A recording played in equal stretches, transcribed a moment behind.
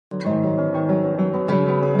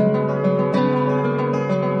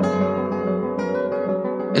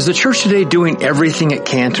Is the church today doing everything it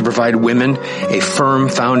can to provide women a firm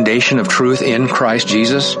foundation of truth in Christ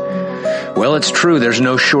Jesus? Well, it's true. There's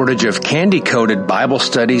no shortage of candy-coated Bible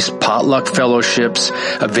studies, potluck fellowships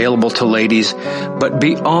available to ladies. But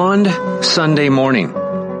beyond Sunday morning,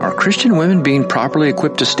 are Christian women being properly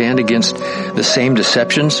equipped to stand against the same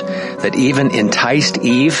deceptions that even enticed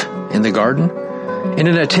Eve in the garden? In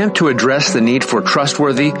an attempt to address the need for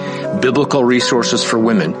trustworthy biblical resources for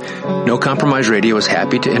women, No Compromise Radio is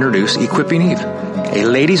happy to introduce Equipping Eve, a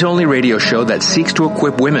ladies-only radio show that seeks to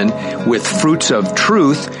equip women with fruits of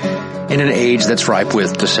truth in an age that's ripe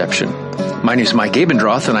with deception. My name is Mike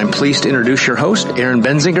Abendroth, and I'm pleased to introduce your host, Erin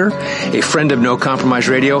Benzinger, a friend of No Compromise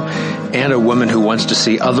Radio and a woman who wants to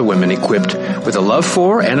see other women equipped with a love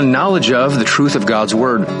for and a knowledge of the truth of God's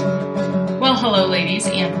Word. Well, hello, ladies,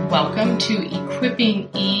 and welcome to Equipping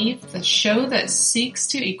Eve, the show that seeks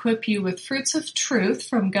to equip you with fruits of truth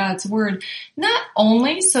from God's Word, not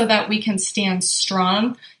only so that we can stand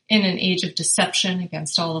strong in an age of deception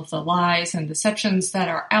against all of the lies and deceptions that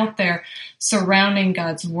are out there surrounding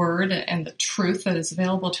God's Word and the truth that is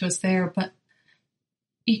available to us there, but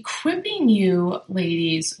equipping you,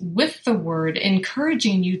 ladies, with the Word,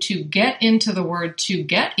 encouraging you to get into the Word, to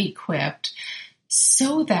get equipped,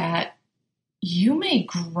 so that you may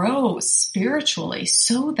grow spiritually,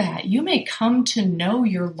 so that you may come to know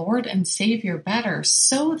your Lord and Savior better,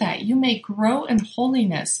 so that you may grow in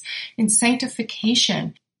holiness, in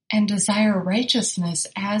sanctification, and desire righteousness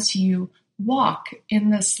as you walk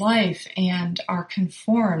in this life and are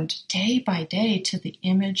conformed day by day to the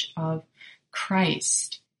image of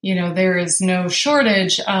Christ. You know, there is no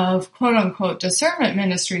shortage of quote-unquote discernment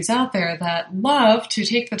ministries out there that love to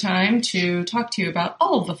take the time to talk to you about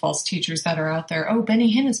all of the false teachers that are out there. Oh,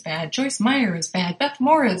 Benny Hinn is bad. Joyce Meyer is bad. Beth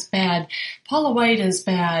Moore is bad. Paula White is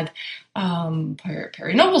bad.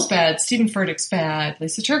 Perry Noble's bad. Stephen Furtick's bad.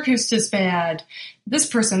 Lisa Turkust is bad. This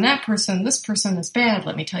person, that person, this person is bad.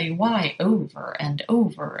 Let me tell you why. Over and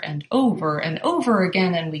over and over and over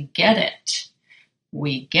again. And we get it.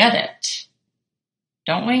 We get it.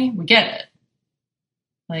 Don't we? We get it.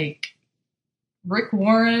 Like, Rick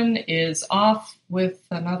Warren is off with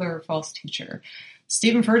another false teacher.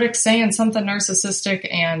 Stephen Furtick saying something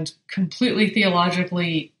narcissistic and completely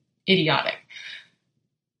theologically idiotic.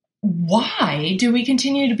 Why do we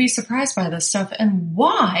continue to be surprised by this stuff? And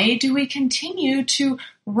why do we continue to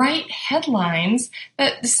write headlines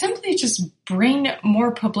that simply just bring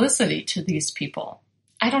more publicity to these people?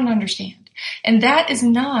 I don't understand. And that is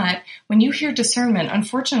not, when you hear discernment,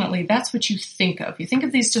 unfortunately, that's what you think of. You think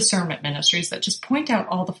of these discernment ministries that just point out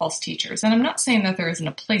all the false teachers. And I'm not saying that there isn't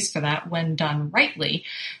a place for that when done rightly,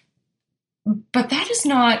 but that is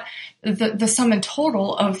not the sum and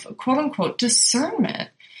total of quote-unquote discernment.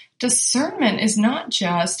 Discernment is not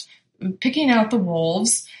just picking out the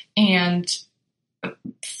wolves and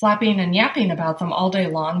flapping and yapping about them all day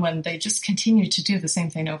long when they just continue to do the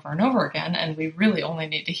same thing over and over again, and we really only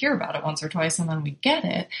need to hear about it once or twice and then we get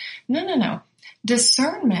it. No.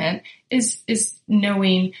 Discernment is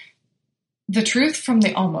knowing the truth from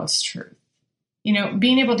the almost truth. You know,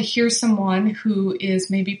 being able to hear someone who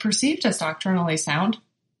is maybe perceived as doctrinally sound,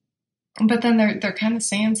 but then they're kind of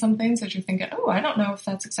saying some things that you're thinking, oh, I don't know if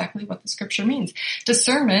that's exactly what the scripture means.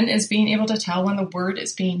 Discernment is being able to tell when the word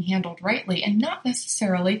is being handled rightly and not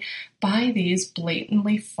necessarily by these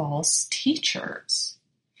blatantly false teachers.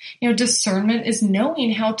 You know, discernment is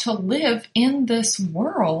knowing how to live in this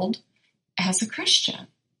world as a Christian.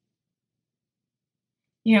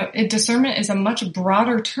 You know, discernment is a much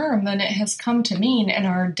broader term than it has come to mean in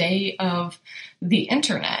our day of the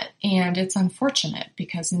internet. And it's unfortunate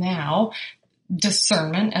because now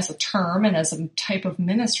discernment as a term and as a type of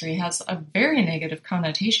ministry has a very negative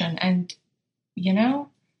connotation. And, you know,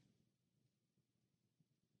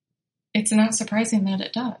 it's not surprising that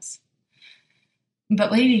it does.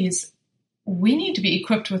 But ladies, we need to be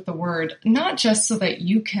equipped with the word, not just so that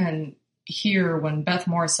you can hear when Beth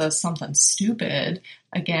Moore says something stupid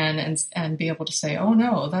again and be able to say, oh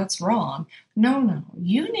no, that's wrong. No.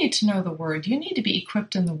 You need to know the word. You need to be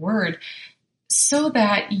equipped in the word so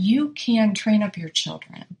that you can train up your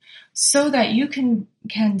children, so that you can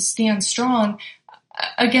stand strong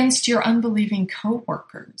against your unbelieving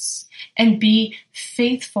coworkers and be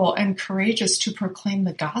faithful and courageous to proclaim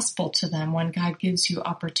the gospel to them when God gives you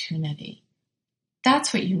opportunity.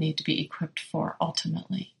 That's what you need to be equipped for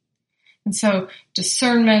ultimately. And so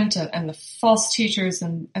discernment and the false teachers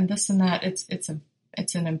and this and that, it's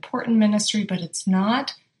an important ministry, but it's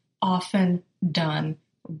not often done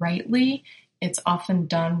rightly It's often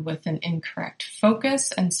done with an incorrect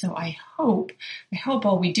focus. And so I hope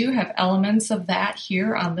while we do have elements of that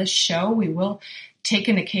here on this show, we will take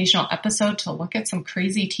an occasional episode to look at some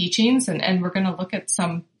crazy teachings. And we're going to look at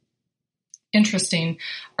some interesting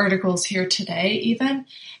articles here today, even.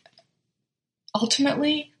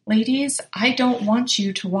 Ultimately, ladies, I don't want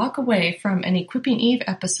you to walk away from an Equipping Eve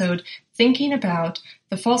episode thinking about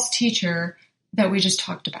the false teacher that we just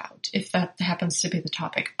talked about, if that happens to be the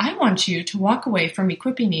topic. I want you to walk away from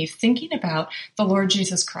Equipping Eve thinking about the Lord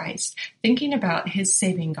Jesus Christ, thinking about his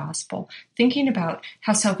saving gospel, thinking about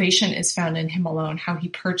how salvation is found in him alone, how he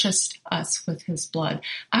purchased us with his blood.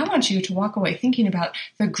 I want you to walk away thinking about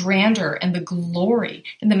the grandeur and the glory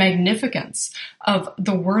and the magnificence of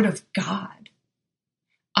the Word of God.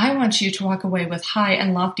 I want you to walk away with high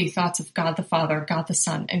and lofty thoughts of God the Father, God the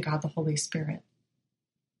Son, and God the Holy Spirit.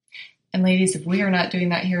 And ladies, if we are not doing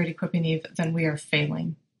that here at Equipping Eve, then we are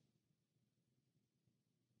failing.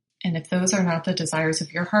 And if those are not the desires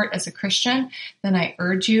of your heart as a Christian, then I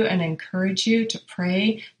urge you and encourage you to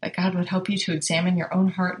pray that God would help you to examine your own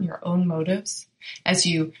heart and your own motives as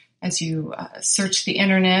you search the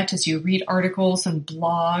internet, as you read articles and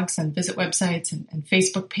blogs and visit websites and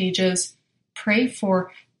Facebook pages. Pray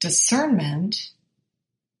for discernment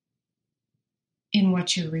in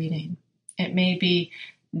what you're reading. It may be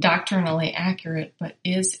doctrinally accurate, but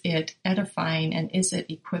is it edifying and is it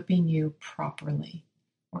equipping you properly?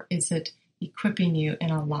 Or is it equipping you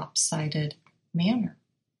in a lopsided manner?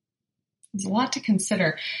 There's a lot to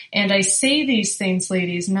consider. And I say these things,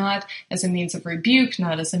 ladies, not as a means of rebuke,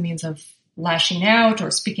 not as a means of lashing out or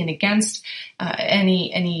speaking against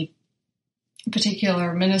any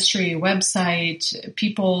particular ministry, website,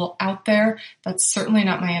 people out there. That's certainly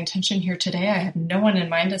not my intention here today. I have no one in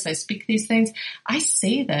mind as I speak these things. I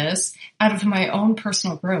say this out of my own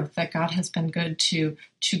personal growth that God has been good to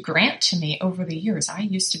grant to me over the years. I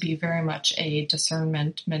used to be very much a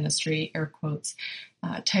discernment ministry, air quotes,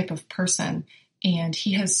 type of person. And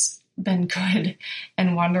he has been good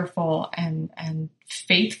and wonderful and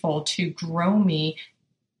faithful to grow me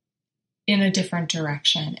in a different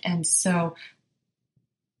direction. And so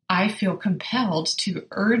I feel compelled to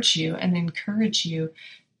urge you and encourage you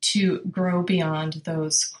to grow beyond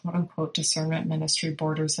those quote unquote discernment ministry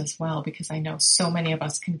borders as well, because I know so many of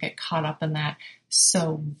us can get caught up in that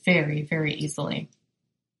so very, very easily.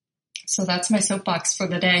 So that's my soapbox for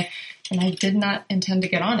the day. And I did not intend to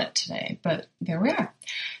get on it today, but there we are.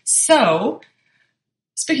 So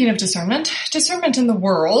speaking of discernment in the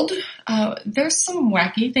world, there's some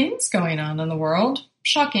wacky things going on in the world.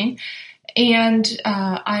 Shocking. And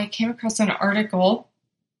I came across an article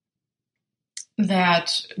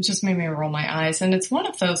that just made me roll my eyes. And it's one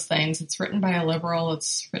of those things. It's written by a liberal.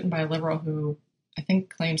 It's written by a liberal who I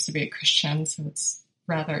think claims to be a Christian. So it's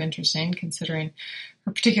rather interesting considering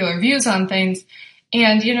her particular views on things.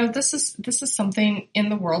 And, you know, this is something in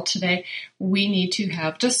the world today. We need to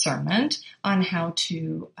have discernment on how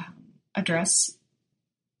to address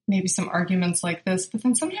maybe some arguments like this. But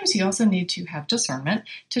then sometimes you also need to have discernment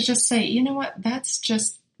to just say, you know what, that's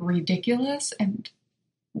just ridiculous. And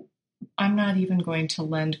I'm not even going to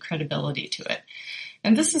lend credibility to it.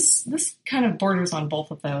 And this kind of borders on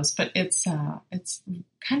both of those, but it's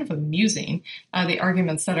kind of amusing, the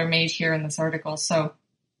arguments that are made here in this article. So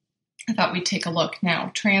I thought we'd take a look.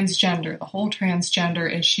 Now, transgender, the whole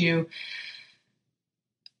transgender issue,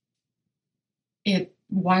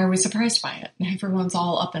 why are we surprised by it? Everyone's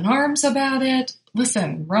all up in arms about it.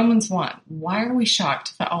 Listen, Romans 1, why are we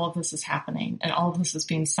shocked that all of this is happening and all of this is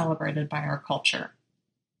being celebrated by our culture?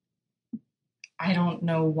 I don't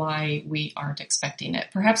know why we aren't expecting it.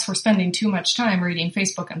 Perhaps we're spending too much time reading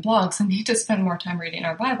Facebook and blogs and need to spend more time reading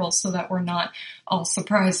our Bibles so that we're not all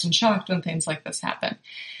surprised and shocked when things like this happen.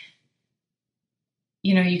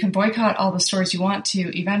 You know, you can boycott all the stores you want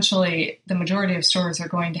to. Eventually, the majority of stores are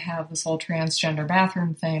going to have this whole transgender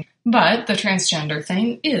bathroom thing. But the transgender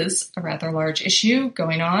thing is a rather large issue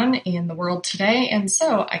going on in the world today. And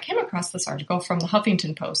so I came across this article from the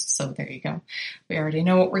Huffington Post. So there you go. We already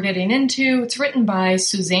know what we're getting into. It's written by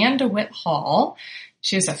Suzanne DeWitt Hall.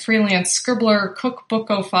 She is a freelance scribbler,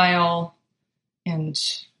 cookbookophile, and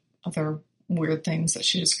other weird things that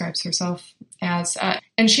she describes herself as.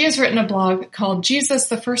 And she has written a blog called Jesus,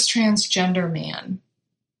 the First Transgender Man.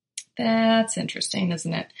 That's interesting,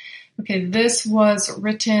 isn't it? Okay, this was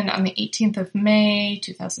written on the 18th of May,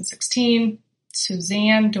 2016.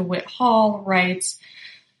 Suzanne DeWitt Hall writes,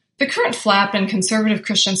 the current flap in conservative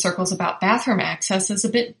Christian circles about bathroom access is a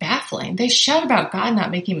bit baffling. They shout about God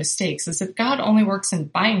not making mistakes, as if God only works in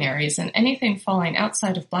binaries and anything falling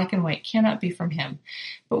outside of black and white cannot be from him.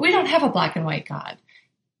 But we don't have a black and white God.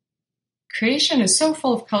 Creation is so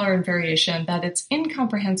full of color and variation that it's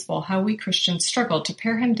incomprehensible how we Christians struggle to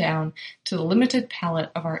pare him down to the limited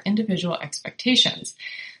palette of our individual expectations.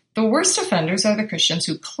 The worst offenders are the Christians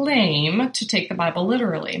who claim to take the Bible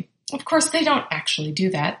literally. Of course, they don't actually do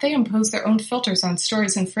that. They impose their own filters on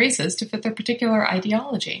stories and phrases to fit their particular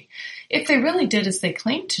ideology. If they really did as they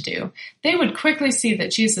claim to do, they would quickly see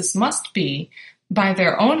that Jesus must be, by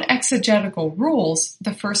their own exegetical rules,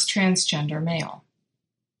 the first transgender male.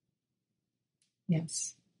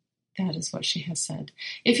 Yes, that is what she has said.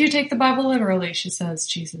 If you take the Bible literally, she says,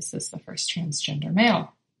 Jesus is the first transgender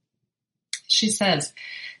male. She says,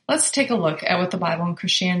 let's take a look at what the Bible and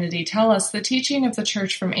Christianity tell us. The teaching of the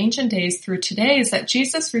church from ancient days through today is that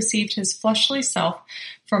Jesus received his fleshly self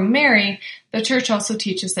from Mary. The church also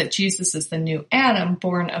teaches that Jesus is the new Adam,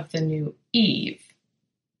 born of the new Eve.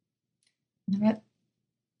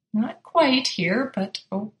 Not quite here, but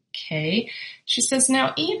okay. She says,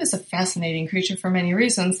 now Eve is a fascinating creature for many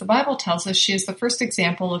reasons. The Bible tells us she is the first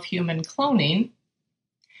example of human cloning.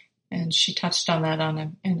 And she touched on that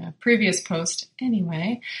in a previous post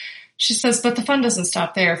anyway. She says, but the fun doesn't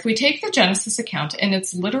stop there. If we take the Genesis account in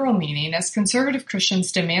its literal meaning, as conservative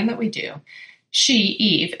Christians demand that we do, she,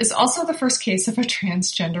 Eve, is also the first case of a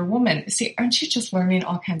transgender woman. See, aren't you just learning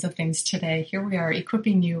all kinds of things today? Here we are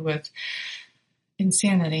equipping you with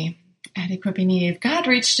insanity at Equipping Eve. God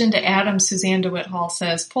reached into Adam, Suzanne DeWitt Hall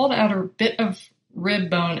says, pulled out a bit of rib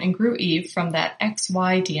bone and grew Eve from that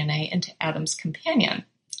XY DNA into Adam's companion.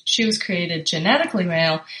 She was created genetically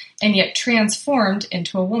male and yet transformed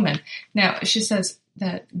into a woman. Now, she says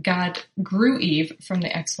that God grew Eve from the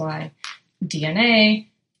XY DNA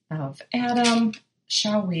of Adam.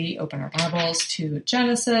 Shall we open our Bibles to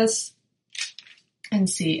Genesis and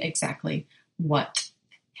see exactly what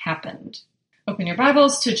happened? Open your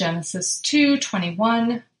Bibles to Genesis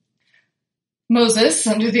 2:21. Moses,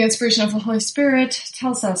 under the inspiration of the Holy Spirit,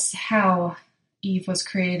 tells us how Eve was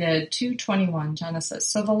created. 2:21 Genesis.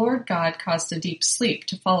 So the Lord God caused a deep sleep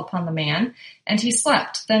to fall upon the man, and he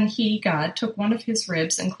slept. Then he, God, took one of his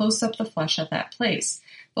ribs and closed up the flesh at that place.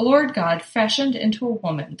 The Lord God fashioned into a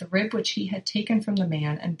woman the rib which he had taken from the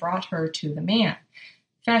man and brought her to the man.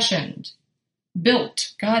 Fashioned.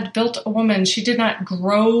 Built. God built a woman. She did not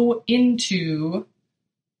grow into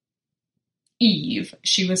Eve.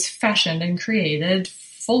 She was fashioned and created,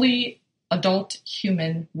 fully adult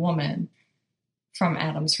human woman from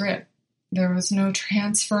Adam's rib. There was no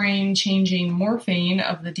transferring, changing, morphing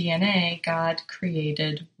of the DNA. God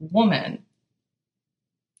created woman.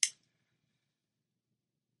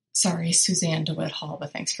 Sorry, Suzanne DeWitt Hall,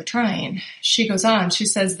 but thanks for trying. She goes on, she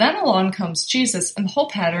says, then along comes Jesus, and the whole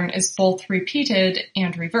pattern is both repeated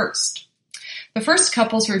and reversed. The first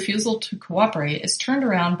couple's refusal to cooperate is turned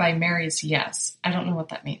around by Mary's yes. I don't know what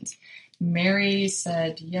that means. Mary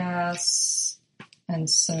said yes, and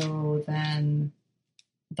so then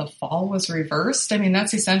the fall was reversed. I mean,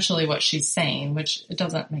 that's essentially what she's saying, which it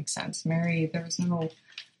doesn't make sense. Mary, there was no,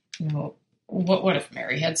 what if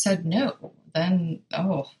Mary had said no? Then,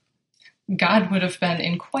 God would have been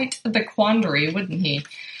in quite the quandary, wouldn't he?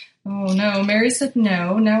 Oh no, Mary said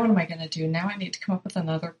no. Now what am I going to do? Now I need to come up with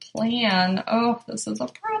another plan. Oh, this is a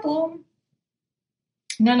problem.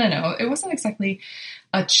 No. It wasn't exactly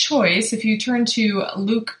a choice. If you turn to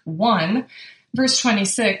Luke 1, verse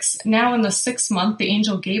 26, now in the 6th month, the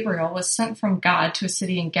angel Gabriel was sent from God to a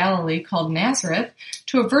city in Galilee called Nazareth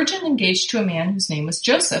to a virgin engaged to a man whose name was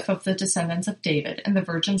Joseph of the descendants of David, and the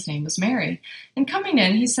virgin's name was Mary. And coming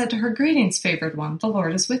in, he said to her, greetings, favored one, the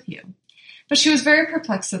Lord is with you. But she was very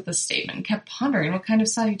perplexed at this statement and kept pondering what kind of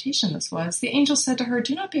salutation this was. The angel said to her,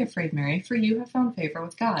 do not be afraid, Mary, for you have found favor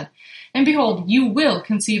with God. And behold, you will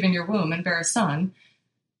conceive in your womb and bear a son,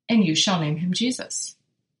 and you shall name him Jesus.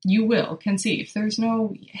 You will conceive. There's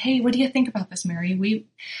no, hey, what do you think about this, Mary?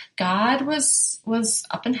 God was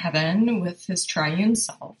up in heaven with his triune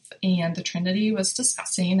self, and the Trinity was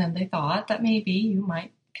discussing, and they thought that maybe you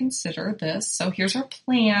might consider this. So here's our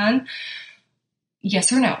plan.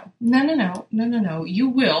 Yes or no? No. You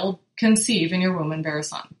will conceive in your womb and bear a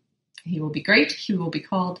son. He will be great. He will be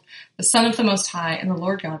called the Son of the Most High, and the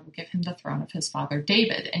Lord God will give him the throne of his father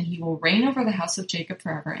David, and he will reign over the house of Jacob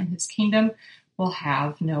forever, and his kingdom will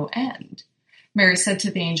have no end. Mary said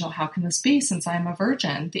to the angel, how can this be, since I am a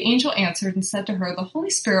virgin? The angel answered and said to her, the Holy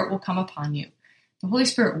Spirit will come upon you. The Holy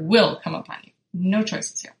Spirit will come upon you. No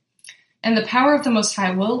choices here. And the power of the Most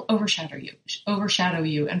High will overshadow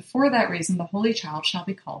you, and for that reason the Holy Child shall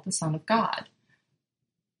be called the Son of God.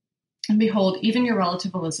 And behold, even your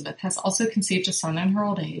relative Elizabeth has also conceived a son in her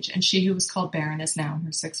old age, and she who was called barren is now in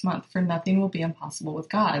her 6th month, for nothing will be impossible with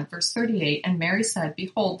God. Verse 38, and Mary said,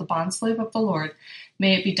 Behold, the bondslave of the Lord,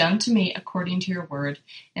 may it be done to me according to your word.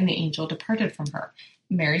 And the angel departed from her.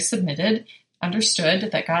 Mary submitted,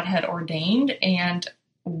 understood that God had ordained, and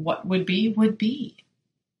what would be, would be.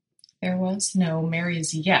 There was no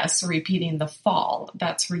Mary's yes repeating the fall.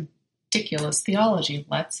 That's ridiculous theology.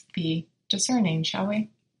 Let's be discerning, shall we?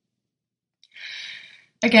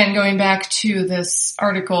 Again, going back to this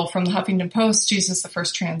article from the Huffington Post, Jesus, the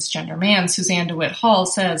first transgender man, Suzanne DeWitt Hall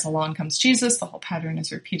says, along comes Jesus. The whole pattern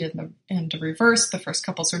is repeated in the reverse. The first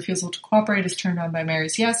couple's refusal to cooperate is turned on by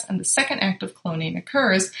Mary's yes, and the second act of cloning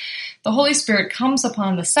occurs. The Holy Spirit comes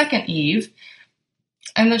upon the second Eve,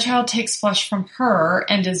 and the child takes flesh from her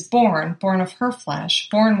and is born of her flesh,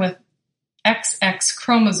 born with XX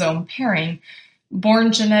chromosome pairing,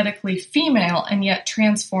 born genetically female, and yet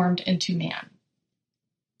transformed into man.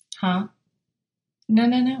 Huh?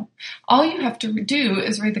 No. All you have to do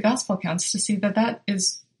is read the gospel accounts to see that that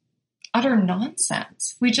is utter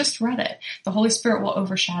nonsense. We just read it. The Holy Spirit will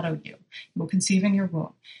overshadow you. You will conceive in your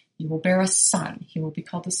womb. You will bear a son. He will be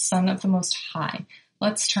called the Son of the Most High.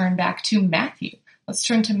 Let's turn back to Matthew. Let's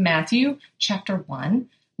turn to Matthew chapter 1,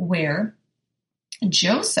 where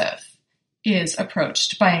Joseph is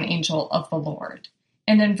approached by an angel of the Lord.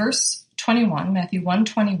 And in verse 21, Matthew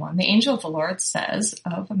 1:21, the angel of the Lord says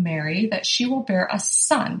of Mary that she will bear a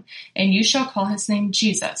son, and you shall call his name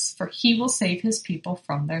Jesus, for he will save his people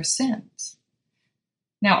from their sins.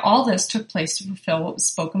 Now all this took place to fulfill what was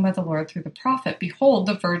spoken by the Lord through the prophet. Behold,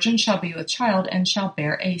 the virgin shall be with child and shall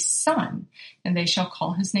bear a son, and they shall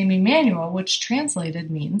call his name Emmanuel, which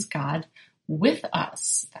translated means God with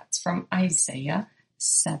us. That's from Isaiah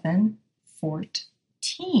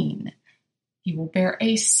 7:14. He will bear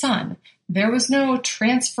a son. There was no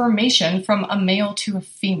transformation from a male to a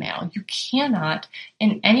female. You cannot,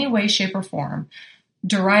 in any way, shape, or form,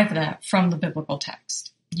 derive that from the biblical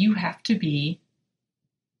text. You have to be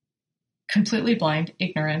completely blind,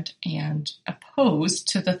 ignorant, and opposed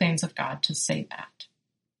to the things of God to say that.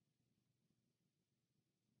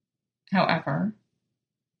 However,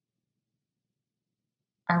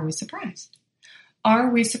 are we surprised?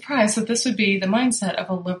 Are we surprised that this would be the mindset of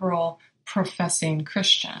a liberal professing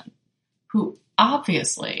Christian who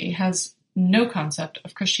obviously has no concept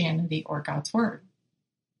of Christianity or God's word?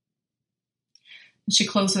 She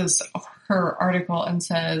closes her article and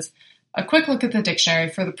says, a quick look at the dictionary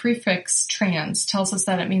for the prefix trans tells us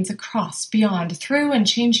that it means across, beyond, through, and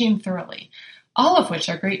changing thoroughly, all of which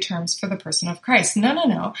are great terms for the person of Christ.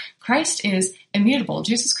 No. Christ is immutable.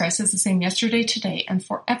 Jesus Christ is the same yesterday, today, and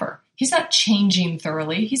forever. He's not changing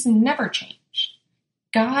thoroughly. He's never changed.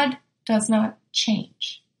 God does not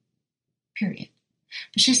change. Period.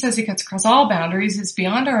 But she says he cuts across all boundaries, is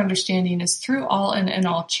beyond our understanding, is through all and in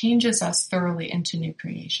all, changes us thoroughly into new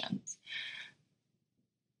creations.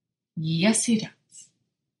 Yes, he does.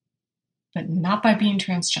 But not by being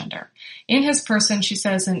transgender. In his person, she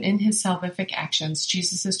says, and in his salvific actions,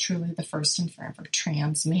 Jesus is truly the first and forever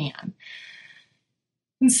trans man.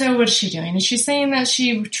 And so what is she doing? Is she saying that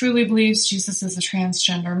she truly believes Jesus is a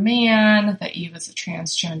transgender man, that Eve is a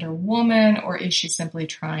transgender woman, or is she simply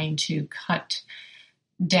trying to cut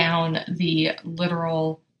down the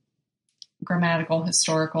literal, grammatical,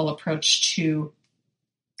 historical approach to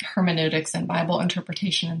hermeneutics and Bible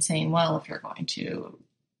interpretation and saying, well, if you're going to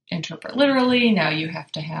interpret literally, now you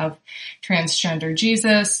have to have transgender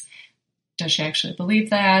Jesus. Does she actually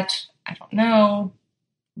believe that? I don't know.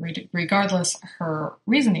 Regardless, her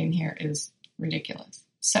reasoning here is ridiculous.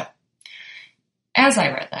 So, as I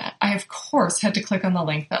read that, I of course had to click on the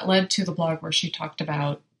link that led to the blog where she talked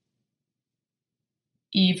about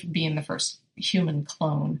Eve being the first human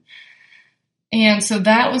clone. And so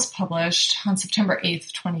that was published on September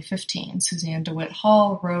 8th, 2015. Suzanne DeWitt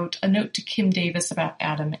Hall wrote a note to Kim Davis about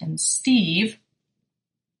Adam and Steve.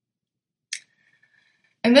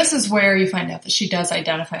 And this is where you find out that she does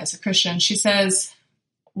identify as a Christian. She says,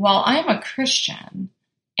 while I'm a Christian,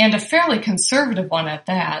 and a fairly conservative one at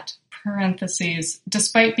that, parentheses,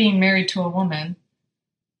 despite being married to a woman,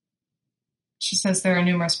 she says there are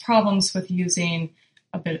numerous problems with using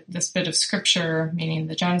this bit of scripture, meaning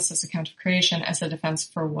the Genesis account of creation, as a defense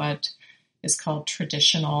for what is called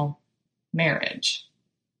traditional marriage.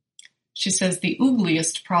 She says the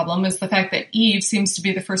ugliest problem is the fact that Eve seems to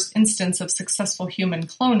be the first instance of successful human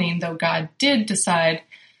cloning, though God did decide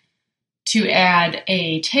to add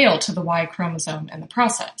a tail to the Y chromosome in the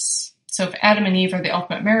process. So if Adam and Eve are the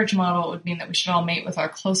ultimate marriage model, it would mean that we should all mate with our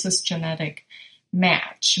closest genetic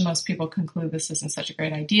match. Most people conclude this isn't such a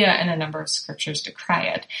great idea, and a number of scriptures decry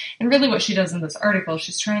it. And really what she does in this article,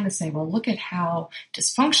 she's trying to say, well, look at how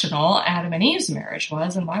dysfunctional Adam and Eve's marriage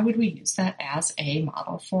was, and why would we use that as a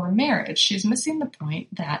model for marriage? She's missing the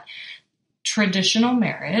point that traditional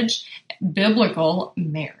marriage, biblical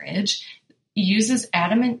marriage, uses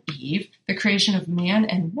Adam and Eve, the creation of man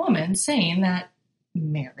and woman, saying that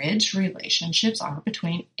marriage relationships are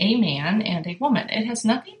between a man and a woman. It has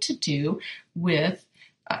nothing to do with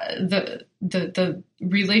the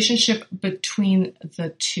relationship between the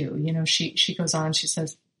two. You know, she goes on, she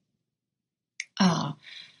says,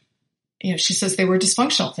 she says they were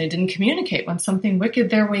dysfunctional. They didn't communicate. When something wicked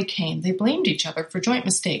their way came, they blamed each other for joint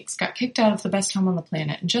mistakes, got kicked out of the best home on the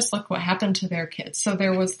planet, and just look what happened to their kids. So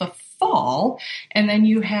there was the fall, and then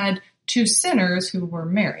you had two sinners who were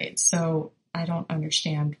married. So I don't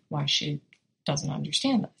understand why she doesn't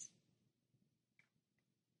understand this.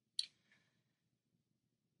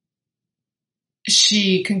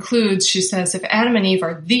 She concludes, she says, if Adam and Eve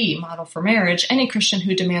are the model for marriage, any Christian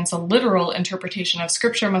who demands a literal interpretation of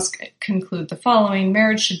Scripture must conclude the following.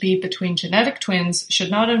 Marriage should be between genetic twins,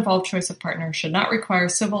 should not involve choice of partner, should not require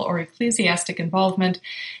civil or ecclesiastic involvement,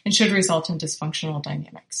 and should result in dysfunctional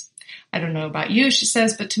dynamics. I don't know about you, she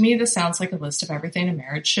says, but to me this sounds like a list of everything a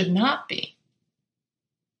marriage should not be.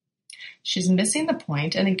 She's missing the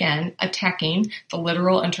point, and again, attacking the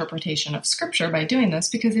literal interpretation of Scripture by doing this,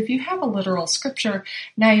 because if you have a literal Scripture,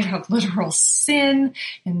 now you have literal sin,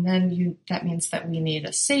 and then that means that we need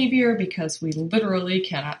a Savior, because we literally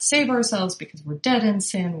cannot save ourselves, because we're dead in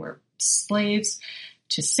sin, we're slaves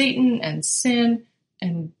to Satan and sin,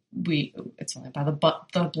 and it's only by the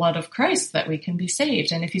blood of Christ that we can be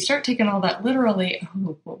saved. And if you start taking all that literally,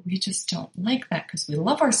 well, we just don't like that because we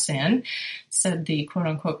love our sin, said the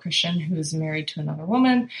quote-unquote Christian who's married to another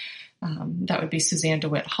woman. That would be Suzanne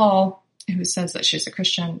DeWitt Hall, who says that she's a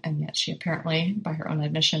Christian, and yet she apparently, by her own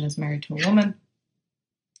admission, is married to a woman.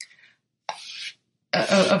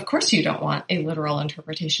 Of course you don't want a literal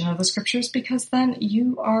interpretation of the Scriptures, because then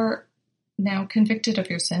you are now convicted of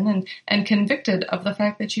your sin and convicted of the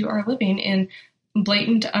fact that you are living in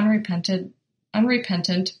blatant,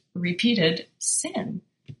 unrepentant, repeated sin.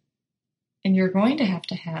 And you're going to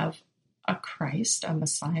have a Christ, a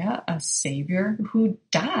Messiah, a Savior who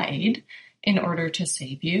died in order to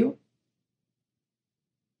save you.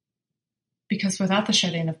 Because without the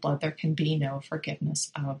shedding of blood, there can be no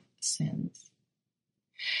forgiveness of sins.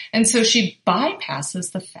 And so she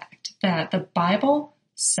bypasses the fact that the Bible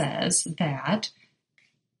says that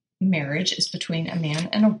marriage is between a man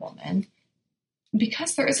and a woman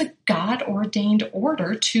because there is a God-ordained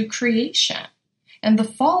order to creation. And the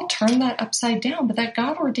fall turned that upside down, but that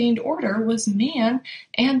God-ordained order was man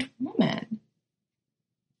and woman.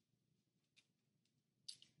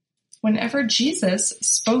 Whenever Jesus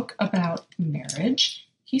spoke about marriage,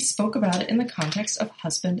 he spoke about it in the context of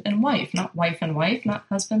husband and wife, not wife and wife, not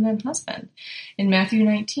husband and husband. In Matthew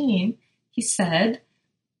 19, he said,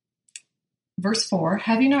 verse 4,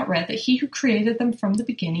 have you not read that he who created them from the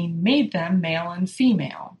beginning made them male and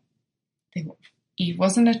female? Eve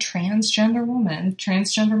wasn't a transgender woman,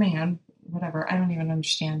 transgender man, whatever. I don't even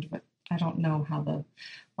understand I don't know how the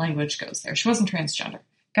language goes there. She wasn't transgender.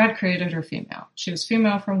 God created her female. She was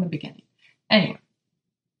female from the beginning. Anyway,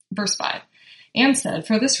 verse 5. And said,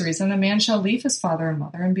 for this reason, a man shall leave his father and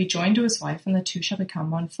mother and be joined to his wife, and the two shall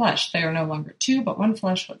become one flesh. They are no longer two, but one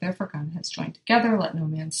flesh. What therefore God has joined together, let no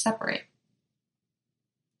man separate.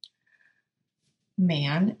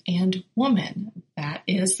 Man and woman. That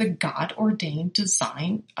is the God-ordained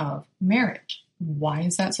design of marriage. Why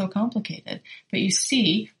is that so complicated? But you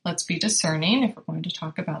see, let's be discerning if we're going to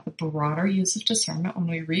talk about the broader use of discernment when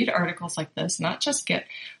we read articles like this, not just get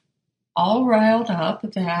all riled up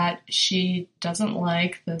that she doesn't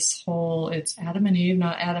like this whole it's Adam and Eve,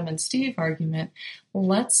 not Adam and Steve argument.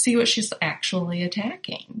 Let's see what she's actually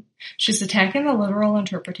attacking. She's attacking the literal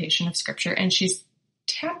interpretation of Scripture, and she's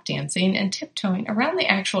tap dancing and tiptoeing around the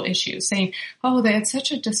actual issue, saying, oh, they had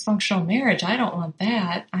such a dysfunctional marriage. I don't want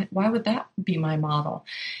that. Why would that be my model?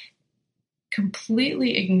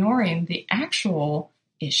 Completely ignoring the actual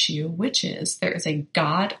issue, which is there is a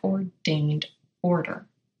God-ordained order.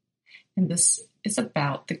 And this is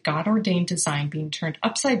about the God-ordained design being turned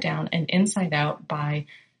upside down and inside out by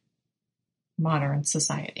modern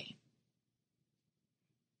society.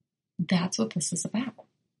 That's what this is about.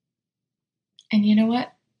 And you know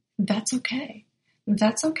what? That's okay.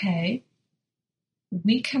 That's okay.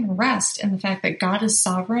 We can rest in the fact that God is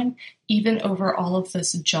sovereign even over all of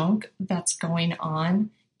this junk that's going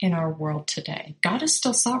on in our world today. God is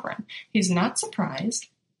still sovereign. He's not surprised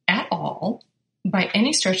at all by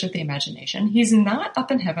any stretch of the imagination. He's not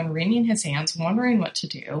up in heaven wringing his hands, wondering what to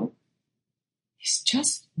do. He's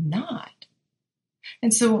just not.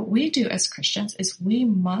 And so what we do as Christians is we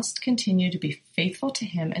must continue to be faithful to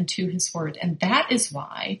him and to his word. And that is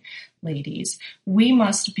why, ladies, we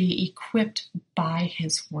must be equipped by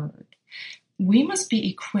his word. We must be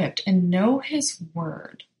equipped and know his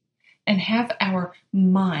word and have our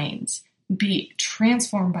minds be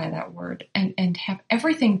transformed by that word and have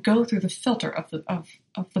everything go through the filter of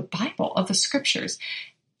the Bible, of the scriptures.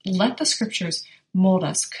 Let the scriptures mold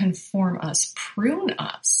us, conform us, prune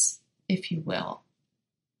us, if you will.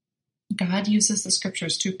 God uses the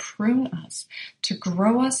scriptures to prune us, to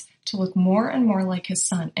grow us, to look more and more like his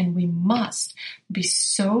son. And we must be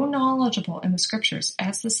so knowledgeable in the scriptures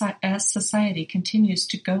as society continues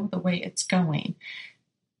to go the way it's going,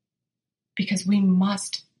 because we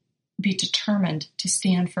must be determined to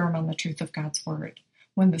stand firm on the truth of God's word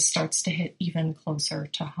when this starts to hit even closer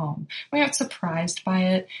to home. We aren't surprised by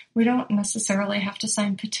it. We don't necessarily have to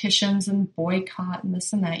sign petitions and boycott and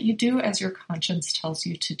this and that. You do as your conscience tells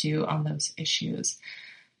you to do on those issues.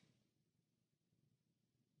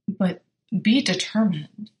 But be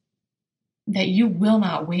determined that you will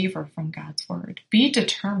not waver from God's word. Be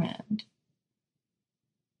determined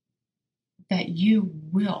that you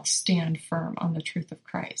will stand firm on the truth of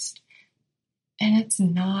Christ. And it's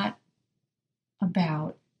not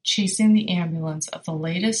about chasing the ambulance of the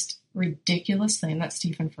latest ridiculous thing that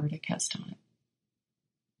Stephen Furtick has done.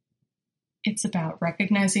 It's about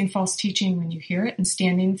recognizing false teaching when you hear it and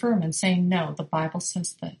standing firm and saying, no, the Bible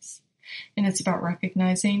says this. And it's about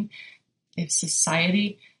recognizing if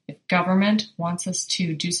society, if government wants us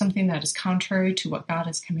to do something that is contrary to what God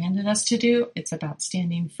has commanded us to do, it's about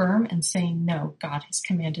standing firm and saying, no, God has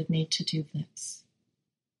commanded me to do this.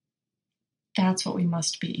 That's what we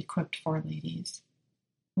must be equipped for, ladies.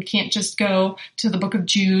 We can't just go to the book of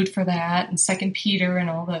Jude for that and 2 Peter and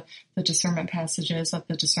all the discernment passages that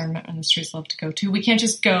the discernment ministries love to go to. We can't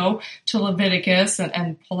just go to Leviticus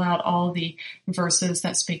and pull out all the verses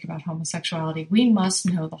that speak about homosexuality. We must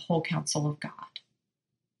know the whole counsel of God.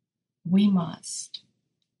 We must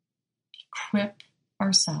equip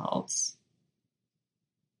ourselves,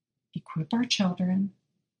 equip our children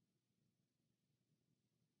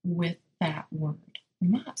with that word. We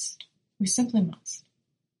must. We simply must.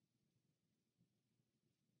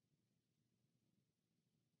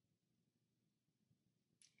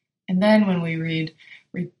 And then when we read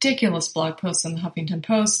ridiculous blog posts in the Huffington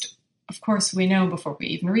Post, of course we know before we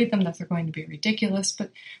even read them that they're going to be ridiculous,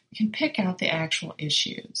 but we can pick out the actual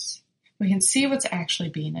issues. We can see what's actually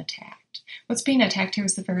being attacked. What's being attacked here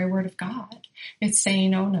is the very word of God. It's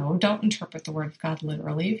saying, oh no, don't interpret the word of God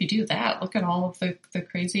literally. If you do that, look at all of the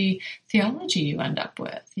crazy theology you end up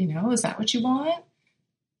with. Is that what you want?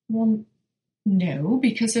 Well, no,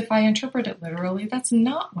 because if I interpret it literally, that's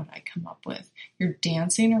not what I come up with. You're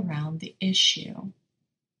dancing around the issue.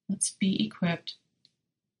 Let's be equipped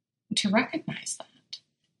to recognize that.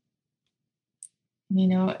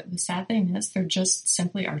 The sad thing is there just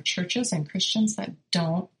simply are churches and Christians that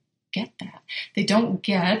don't get that. They don't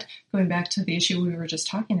get, going back to the issue we were just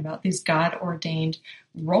talking about, these God-ordained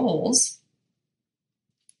roles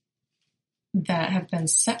that have been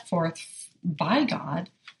set forth by God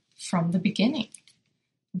from the beginning.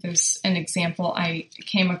 There's an example I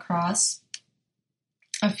came across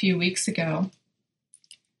a few weeks ago.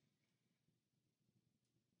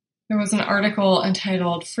 There was an article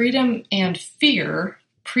entitled Freedom and Fear,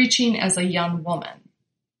 Preaching as a Young Woman.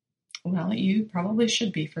 Well, you probably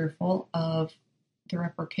should be fearful of the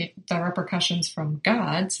repercussions from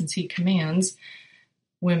God, since he commands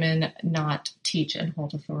women not teach and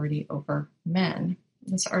hold authority over men.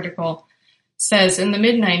 This article says, in the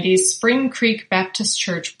mid-90s, Spring Creek Baptist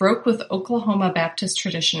Church broke with Oklahoma Baptist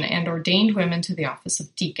tradition and ordained women to the office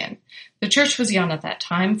of deacon. The church was young at that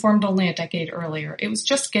time, formed only a decade earlier. It was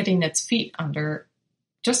just getting its feet under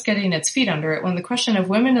it when the question of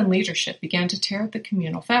women in leadership began to tear at the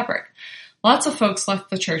communal fabric. Lots of folks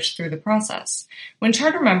left the church through the process. When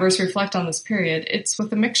charter members reflect on this period, it's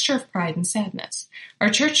with a mixture of pride and sadness. Our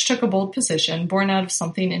church took a bold position, born out of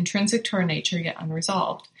something intrinsic to our nature yet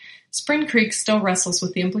unresolved. Spring Creek still wrestles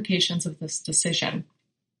with the implications of this decision,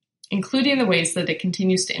 including the ways that it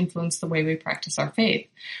continues to influence the way we practice our faith.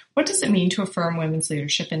 What does it mean to affirm women's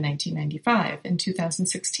leadership in 1995, in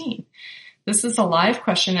 2016? This is a live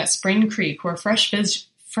question at Spring Creek, where fresh vision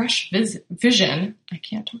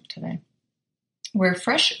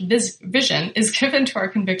is given to our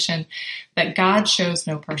conviction that God shows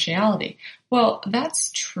no partiality. Well,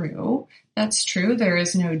 that's true. That's true. There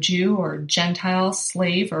is no Jew or Gentile,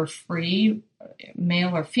 slave or free,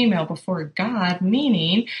 male or female before God,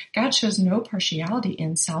 meaning God shows no partiality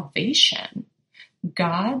in salvation.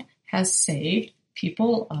 God has saved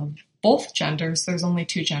people of both genders. There's only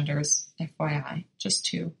two genders, FYI, just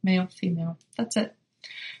two, male, female. That's it.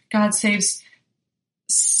 God saves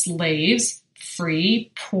slaves,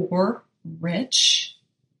 free, poor, rich,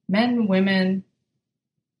 men, women,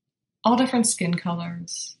 all different skin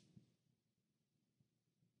colors,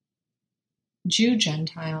 Jew,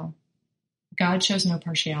 Gentile. God shows no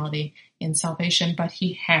partiality in salvation, but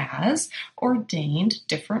he has ordained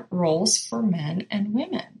different roles for men and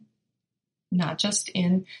women, not just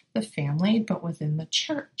in the family, but within the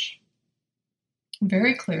church.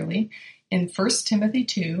 Very clearly, in 1 Timothy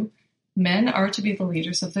 2, men are to be the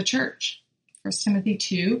leaders of the church. 1 Timothy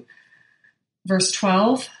 2, verse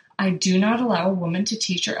 12, I do not allow a woman to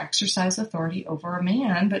teach or exercise authority over a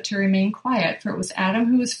man, but to remain quiet, for it was Adam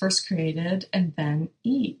who was first created, and then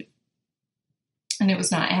Eve. And it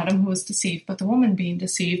was not Adam who was deceived, but the woman being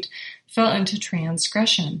deceived fell into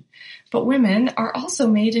transgression. But women are also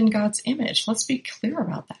made in God's image. Let's be clear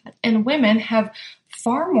about that. And women have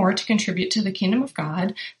far more to contribute to the kingdom of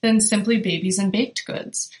God than simply babies and baked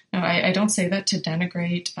goods. Now, I don't say that to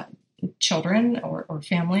denigrate children or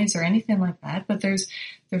families or anything like that, but there's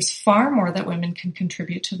far more that women can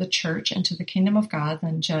contribute to the church and to the kingdom of God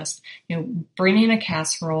than just, bringing a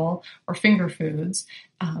casserole or finger foods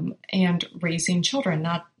and raising children.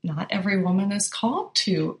 Not every woman is called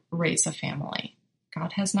to raise a family.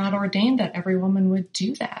 God has not ordained that every woman would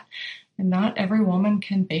do that, and not every woman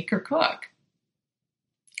can bake or cook.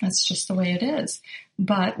 That's just the way it is.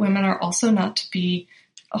 But women are also not to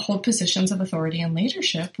hold positions of authority and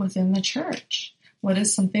leadership within the church. What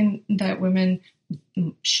is something that women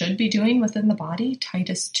should be doing within the body?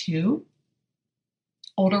 Titus 2.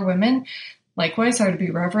 Older women, likewise, are to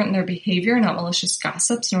be reverent in their behavior, not malicious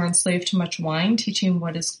gossips, nor enslaved to much wine, teaching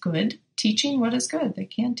what is good. They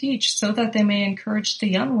can teach, so that they may encourage the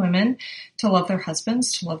young women to love their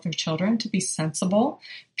husbands, to love their children, to be sensible,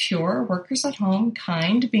 pure, workers at home,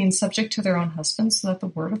 kind, being subject to their own husbands, so that the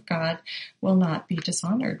word of God will not be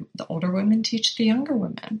dishonored. The older women teach the younger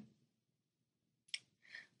women.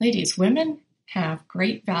 Ladies, women have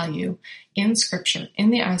great value in Scripture,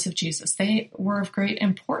 in the eyes of Jesus. They were of great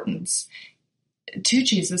importance to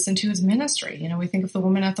Jesus and to his ministry. We think of the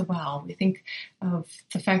woman at the well. We think of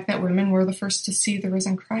the fact that women were the first to see the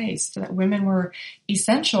risen Christ, that women were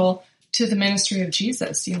essential to the ministry of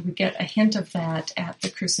Jesus. We get a hint of that at the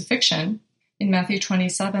crucifixion. In Matthew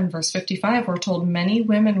 27, verse 55, we're told many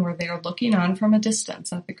women were there looking on from a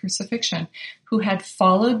distance at the crucifixion, who had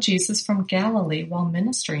followed Jesus from Galilee while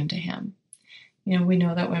ministering to him. We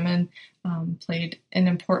know that women played an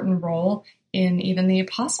important role in even the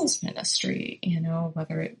apostles' ministry,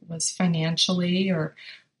 whether it was financially or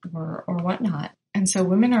whatnot. And so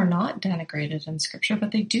women are not denigrated in Scripture,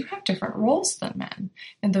 but they do have different roles than men.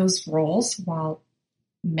 And those roles, while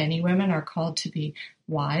many women are called to be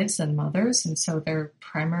wives and mothers, and so their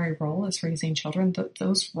primary role is raising children,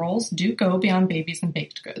 those roles do go beyond babies and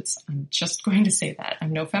baked goods. I'm just going to say that.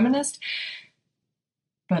 I'm no feminist,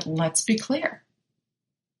 but let's be clear.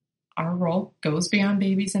 Our role goes beyond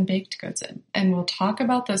babies and baked goods, and we'll talk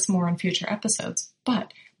about this more in future episodes,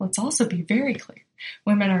 but let's also be very clear.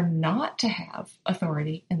 Women are not to have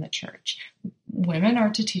authority in the church. Women are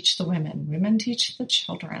to teach the women. Women teach the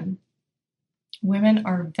children. Women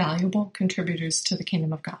are valuable contributors to the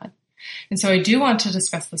kingdom of God. And so I do want to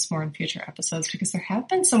discuss this more in future episodes, because there have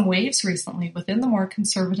been some waves recently within the more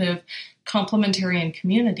conservative complementarian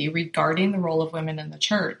community regarding the role of women in the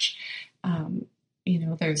church.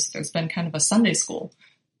 There's been kind of a Sunday school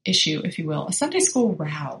issue, if you will, a Sunday school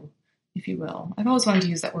row, if you will. I've always wanted to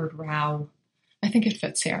use that word row. I think it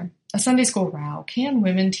fits here. A Sunday school row. Can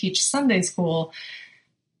women teach Sunday school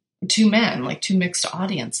to men, like to mixed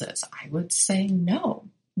audiences? I would say no.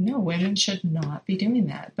 No, women should not be doing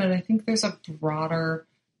that. But I think there's a broader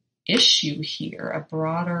issue here, a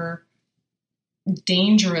broader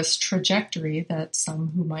dangerous trajectory that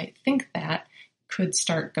some who might think that could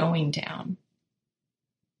start going down.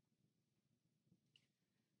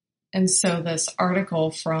 And so this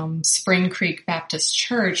article from Spring Creek Baptist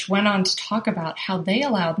Church went on to talk about how they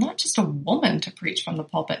allowed not just a woman to preach from the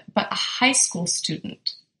pulpit, but a high school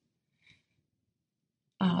student.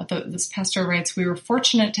 This pastor writes, we were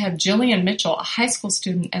fortunate to have Jillian Mitchell, a high school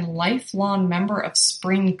student and lifelong member of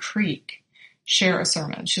Spring Creek, share a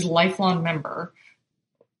sermon. She's a lifelong member.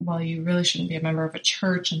 Well, you really shouldn't be a member of a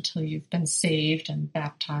church until you've been saved and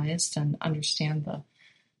baptized and understand the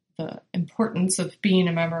importance of being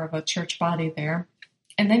a member of a church body there.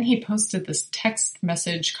 And then he posted this text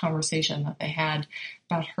message conversation that they had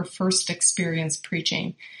about her first experience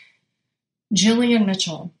preaching. Jillian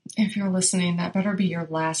Mitchell, if you're listening, that better be your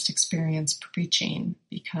last experience preaching,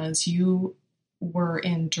 because you were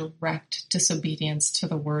in direct disobedience to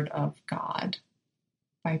the word of God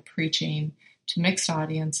by preaching to mixed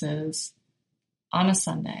audiences on a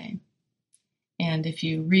Sunday. And if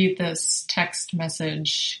you read this text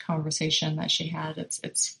message conversation that she had,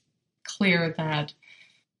 it's clear that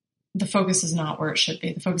the focus is not where it should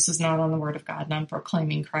be. The focus is not on the word of God and on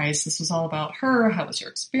proclaiming Christ. This was all about her. How was your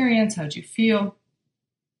experience? How did you feel?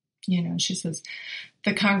 She says,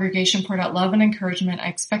 the congregation poured out love and encouragement. I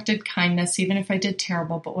expected kindness, even if I did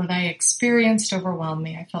terrible, but what I experienced overwhelmed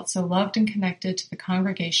me. I felt so loved and connected to the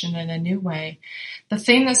congregation in a new way. The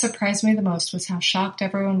thing that surprised me the most was how shocked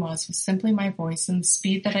everyone was with simply my voice and the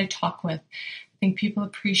speed that I talk with. I think people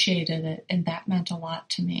appreciated it, and that meant a lot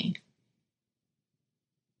to me.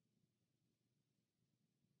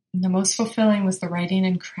 And the most fulfilling was the writing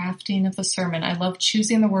and crafting of the sermon. I loved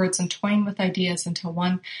choosing the words and toying with ideas until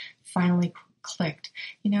one finally clicked.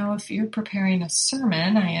 If you're preparing a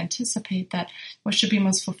sermon, I anticipate that what should be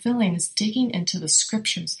most fulfilling is digging into the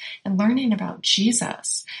scriptures and learning about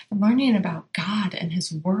Jesus and learning about God and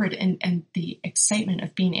his word and the excitement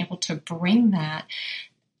of being able to bring that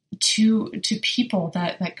to people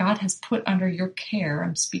that God has put under your care.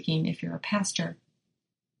 I'm speaking if you're a pastor,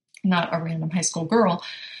 not a random high school girl.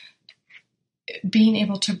 Being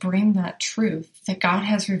able to bring that truth that God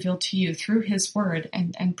has revealed to you through his word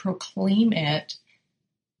and proclaim it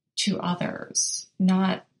to others,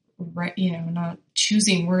 not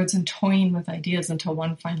choosing words and toying with ideas until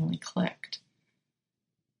one finally clicked.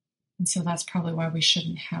 And so that's probably why we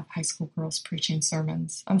shouldn't have high school girls preaching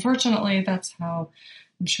sermons. Unfortunately, that's how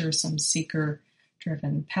I'm sure some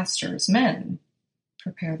seeker-driven pastors, men,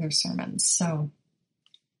 prepare their sermons. So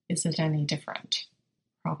is it any different?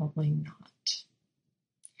 Probably not.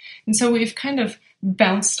 And so we've kind of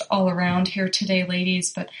bounced all around here today,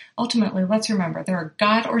 ladies, but ultimately, let's remember there are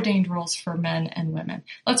God-ordained rules for men and women.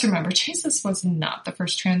 Let's remember, Jesus was not the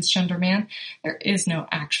first transgender man. There is no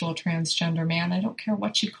actual transgender man. I don't care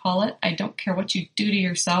what you call it. I don't care what you do to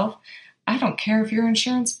yourself. I don't care if your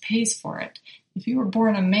insurance pays for it. If you were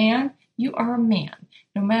born a man, you are a man,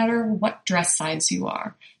 no matter what dress size you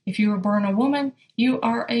are. If you were born a woman, you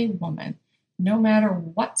are a woman, no matter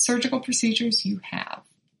what surgical procedures you have.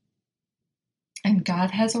 And God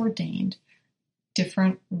has ordained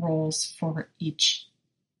different roles for each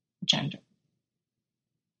gender.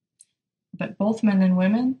 But both men and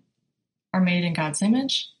women are made in God's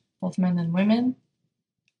image. Both men and women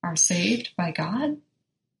are saved by God.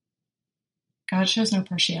 God shows no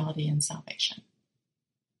partiality in salvation.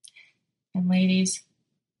 And ladies,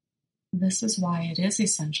 this is why it is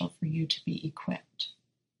essential for you to be equipped.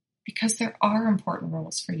 Because there are important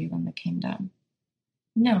roles for you in the kingdom.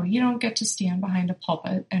 No, you don't get to stand behind a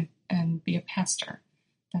pulpit and be a pastor.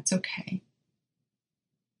 That's okay.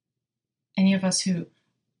 Any of us who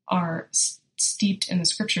are steeped in the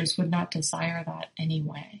scriptures would not desire that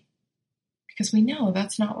anyway. Because we know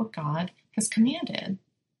that's not what God has commanded.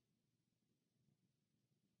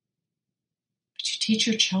 But you teach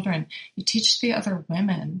your children. You teach the other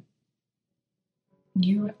women.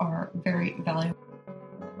 You are very valuable.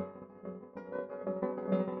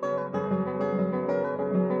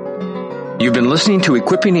 You've been listening to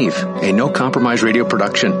Equipping Eve, a no-compromise radio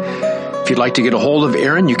production. If you'd like to get a hold of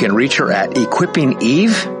Erin, you can reach her at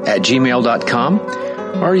equippingeve@gmail.com,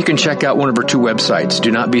 or you can check out one of her two websites,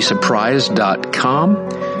 donotbesurprised.com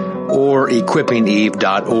or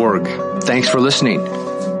equippingeve.org. Thanks for listening.